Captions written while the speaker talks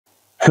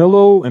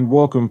Hello and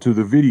welcome to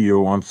the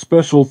video on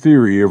Special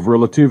Theory of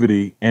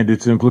Relativity and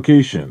its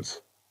implications.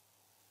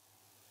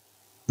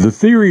 The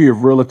theory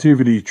of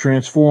relativity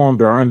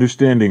transformed our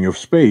understanding of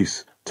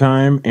space,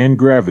 time, and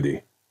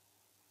gravity.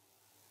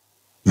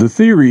 The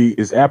theory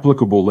is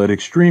applicable at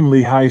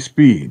extremely high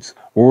speeds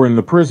or in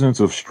the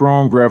presence of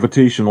strong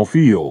gravitational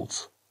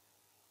fields.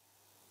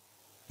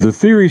 The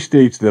theory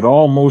states that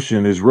all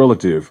motion is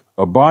relative.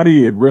 A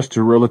body at rest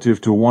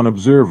relative to one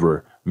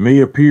observer may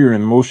appear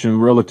in motion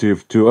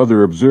relative to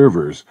other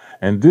observers,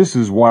 and this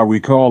is why we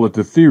call it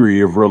the theory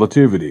of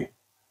relativity.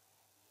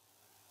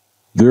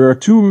 There are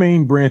two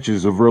main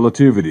branches of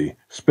relativity: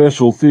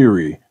 special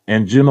theory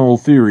and general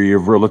theory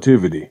of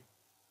relativity.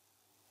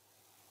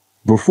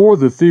 Before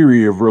the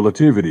theory of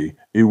relativity,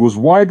 it was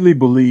widely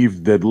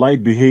believed that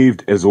light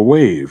behaved as a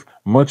wave,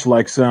 much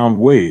like sound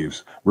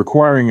waves,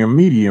 requiring a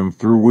medium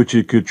through which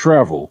it could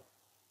travel.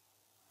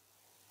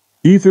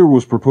 Ether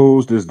was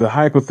proposed as the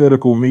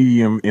hypothetical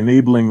medium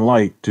enabling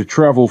light to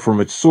travel from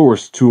its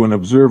source to an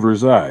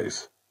observer's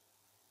eyes.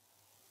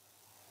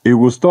 It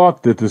was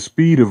thought that the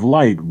speed of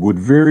light would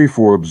vary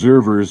for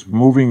observers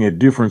moving at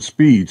different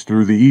speeds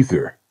through the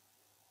ether.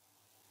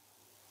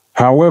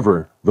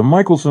 However, the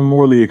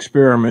Michelson-Morley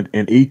experiment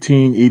in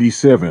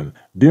 1887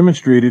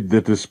 demonstrated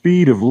that the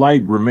speed of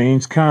light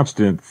remains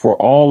constant for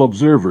all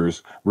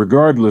observers,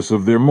 regardless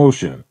of their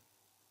motion.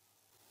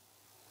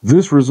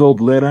 This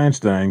result led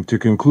Einstein to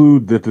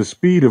conclude that the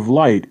speed of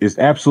light is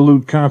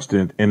absolute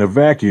constant in a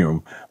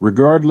vacuum,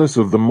 regardless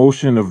of the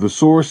motion of the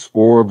source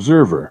or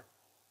observer.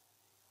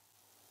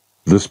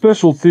 The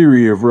special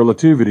theory of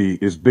relativity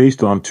is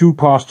based on two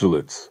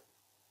postulates.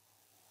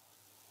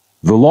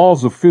 The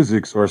laws of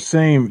physics are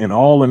same in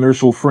all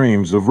inertial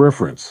frames of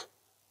reference.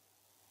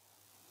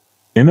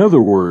 In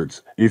other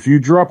words, if you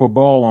drop a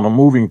ball on a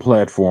moving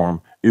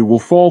platform, it will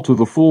fall to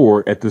the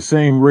floor at the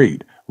same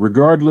rate,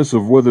 regardless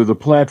of whether the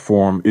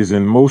platform is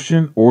in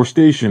motion or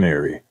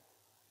stationary.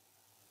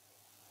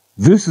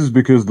 This is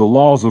because the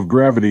laws of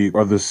gravity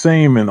are the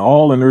same in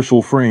all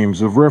inertial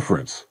frames of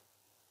reference.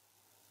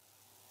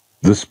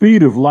 The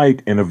speed of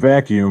light in a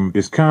vacuum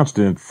is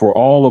constant for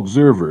all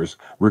observers,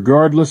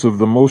 regardless of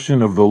the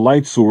motion of the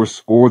light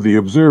source or the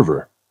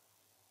observer.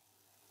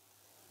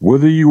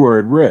 Whether you are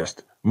at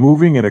rest,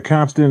 moving at a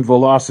constant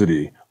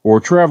velocity, or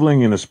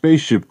traveling in a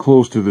spaceship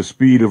close to the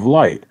speed of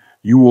light,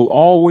 you will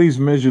always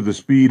measure the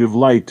speed of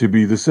light to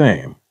be the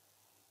same.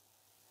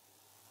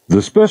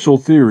 The special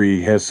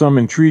theory has some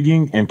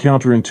intriguing and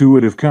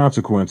counterintuitive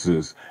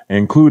consequences,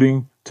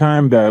 including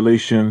time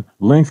dilation,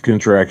 length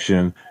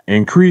contraction,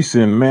 increase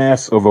in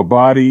mass of a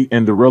body,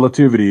 and the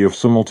relativity of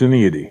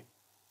simultaneity.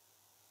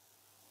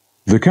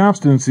 The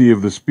constancy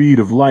of the speed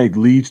of light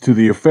leads to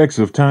the effects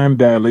of time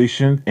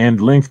dilation and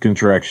length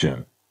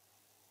contraction.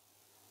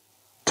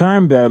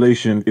 Time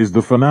dilation is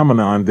the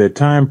phenomenon that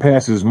time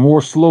passes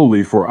more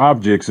slowly for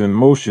objects in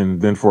motion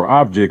than for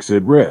objects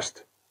at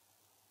rest.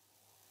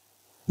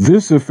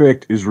 This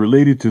effect is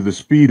related to the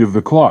speed of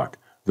the clock.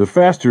 The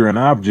faster an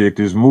object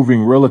is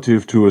moving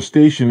relative to a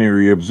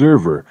stationary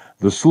observer,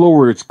 the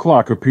slower its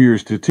clock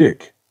appears to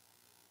tick.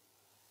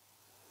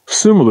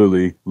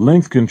 Similarly,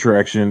 length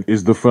contraction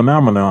is the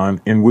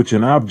phenomenon in which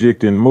an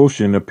object in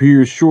motion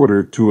appears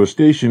shorter to a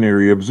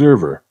stationary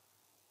observer.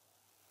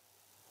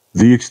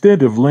 The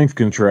extent of length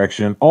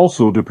contraction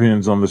also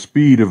depends on the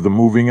speed of the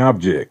moving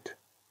object.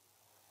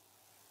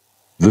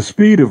 The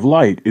speed of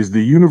light is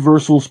the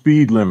universal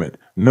speed limit.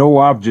 No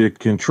object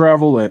can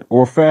travel at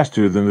or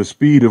faster than the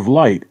speed of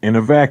light in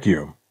a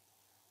vacuum.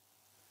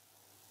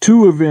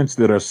 Two events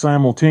that are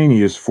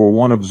simultaneous for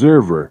one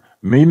observer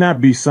may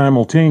not be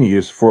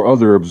simultaneous for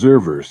other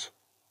observers.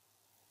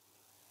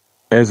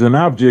 As an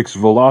object's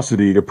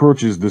velocity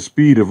approaches the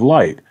speed of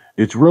light,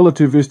 its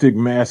relativistic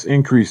mass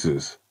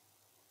increases.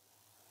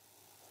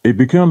 It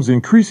becomes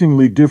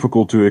increasingly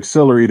difficult to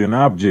accelerate an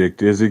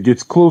object as it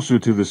gets closer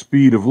to the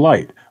speed of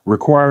light,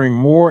 requiring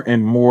more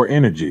and more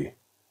energy.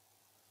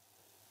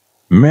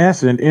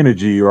 Mass and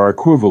energy are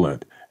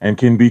equivalent and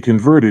can be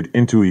converted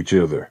into each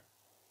other.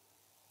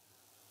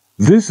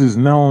 This is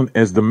known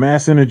as the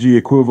mass-energy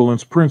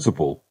equivalence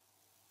principle.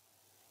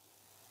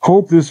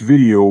 Hope this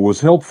video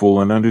was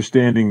helpful in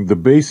understanding the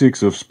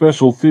basics of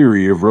special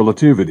theory of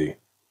relativity.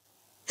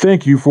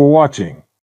 Thank you for watching.